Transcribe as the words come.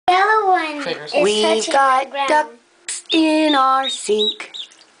figures. We've got ducks in our sink.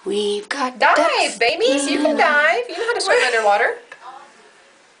 We've got Dive, ducks. babies. You can dive. You know how to swim underwater.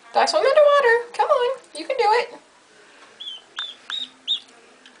 Dive, swim underwater. Come on. You can do it.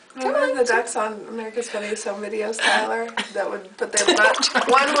 Remember the ducks on America's Funniest Home Videos, Tyler, that would put their butt,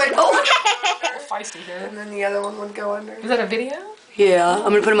 one would Feisty here. and then the other one would go under. Is that a video? Yeah, I'm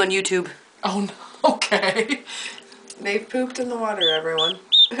gonna put them on YouTube. Oh no. Okay. They've pooped in the water, everyone.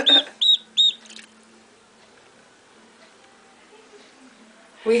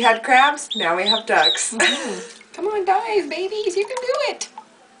 We had crabs, now we have ducks. Come on, dive, babies. You can do it.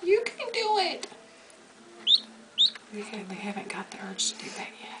 You can do it. They haven't got the urge to do that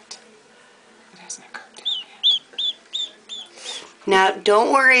yet. It hasn't occurred to them yet. Now,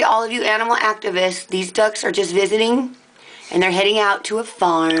 don't worry, all of you animal activists. These ducks are just visiting, and they're heading out to a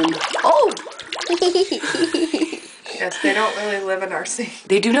farm. Oh! Yes, they don't really live in our sink.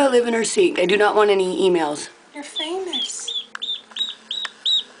 They do not live in our sink. I do not want any emails. You're famous.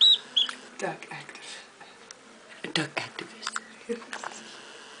 Duck active. A duck activist.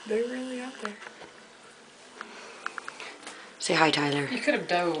 They're really out there. Say hi, Tyler. You could have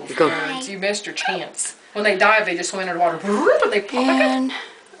dove. Go. You missed your chance. When they dive, they just swim underwater. And they pop back up. And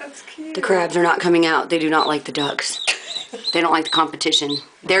That's cute. the crabs are not coming out. They do not like the ducks. They don't like the competition.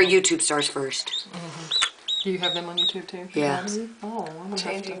 They're YouTube stars first. Do you have them on YouTube too? Yeah. Oh, I'm gonna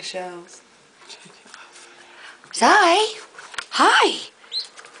Changing have to. shells. Zai! Hi!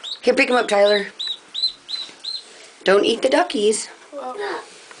 Here, pick them up, Tyler. Don't eat the duckies. Well,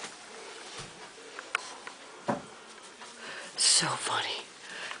 So funny.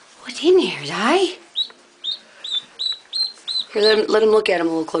 What's in there, Zai? Here, let him look at him a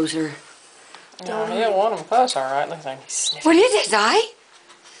little closer. No, he didn't want them close, all right. Looks like he's sniffing What is it, Zai?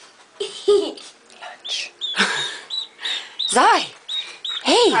 lunch. Zai!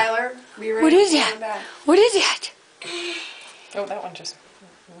 Hey! Tyler, be ready What is to that? come back. What is that? Oh, that one just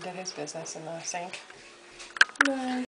did his business in the sink. Bye.